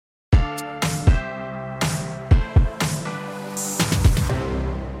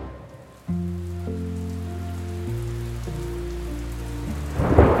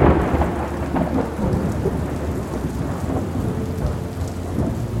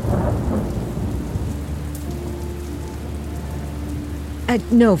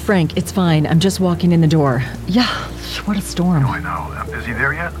No, Frank, it's fine. I'm just walking in the door. Yeah, what a storm. Oh, I know. Is he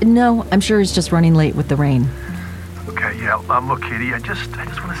there yet? No, I'm sure he's just running late with the rain. Okay, yeah. Look, Katie, I just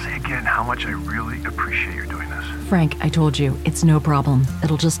want to say again how much I really appreciate you doing this. Frank, I told you, it's no problem.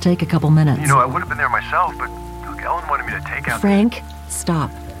 It'll just take a couple minutes. You know, I would have been there myself, but look, Ellen wanted me to take out... Frank,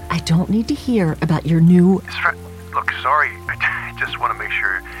 stop. I don't need to hear about your new... Look, sorry. I just want to make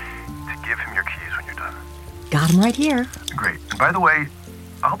sure to give him your keys when you're done. Got him right here. Great. And by the way,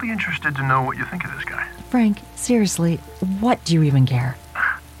 I'll be interested to know what you think of this guy. Frank, seriously, what do you even care?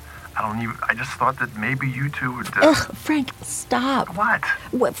 I just thought that maybe you two would... Ugh, Frank, stop.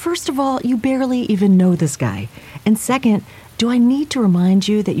 What? First of all, you barely even know this guy. And second, do I need to remind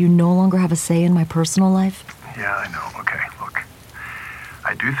you that you no longer have a say in my personal life? Yeah, I know. Okay, look.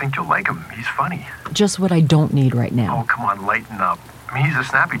 I do think you'll like him. He's funny. Just what I don't need right now. Oh, come on, lighten up. I mean, he's a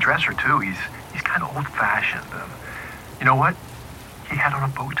snappy dresser, too. He's kind of old-fashioned. You know what? He had on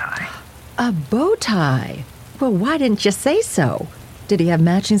a bow tie. A bow tie? Well, why didn't you say so? Did he have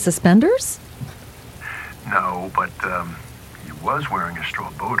matching suspenders? No, but he was wearing a straw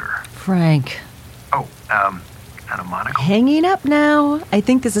boater. Frank. Oh, and a monocle. Hanging up now. I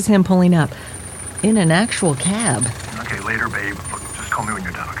think this is him pulling up. In an actual cab. Okay, later, babe. Look, just call me when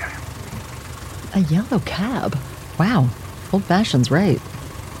you're done, okay? A yellow cab? Wow. Old-fashioned's right.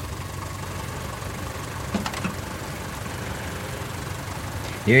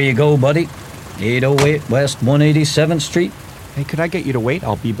 Here you go, buddy. 808 West 187th Street. Hey, could I get you to wait?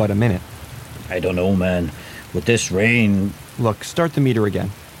 I'll be but a minute. I don't know, man. With this rain... Look, start the meter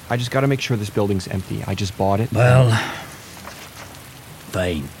again. I just gotta make sure this building's empty. I just bought it. Well...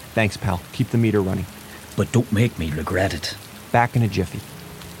 Fine. Thanks, pal. Keep the meter running. But don't make me regret it. Back in a jiffy.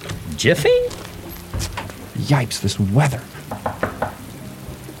 Jiffy? Yipes, this weather.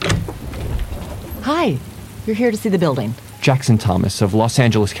 Hi. You're here to see the building. Jackson Thomas of Los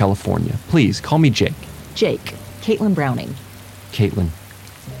Angeles, California. Please, call me Jake. Jake. Caitlin Browning. Caitlin.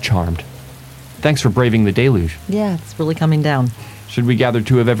 Charmed. Thanks for braving the deluge. Yeah, it's really coming down. Should we gather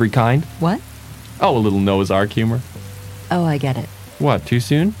two of every kind? What? Oh, a little Noah's Ark humor. Oh, I get it. What, too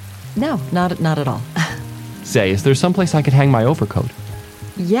soon? No, not at all. Say, is there someplace I could hang my overcoat?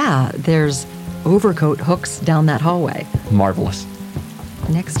 Yeah, there's overcoat hooks down that hallway. Marvelous.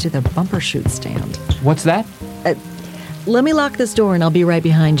 Next to the bumper shoot stand. What's that? Let me lock this door and I'll be right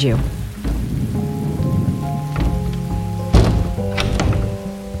behind you.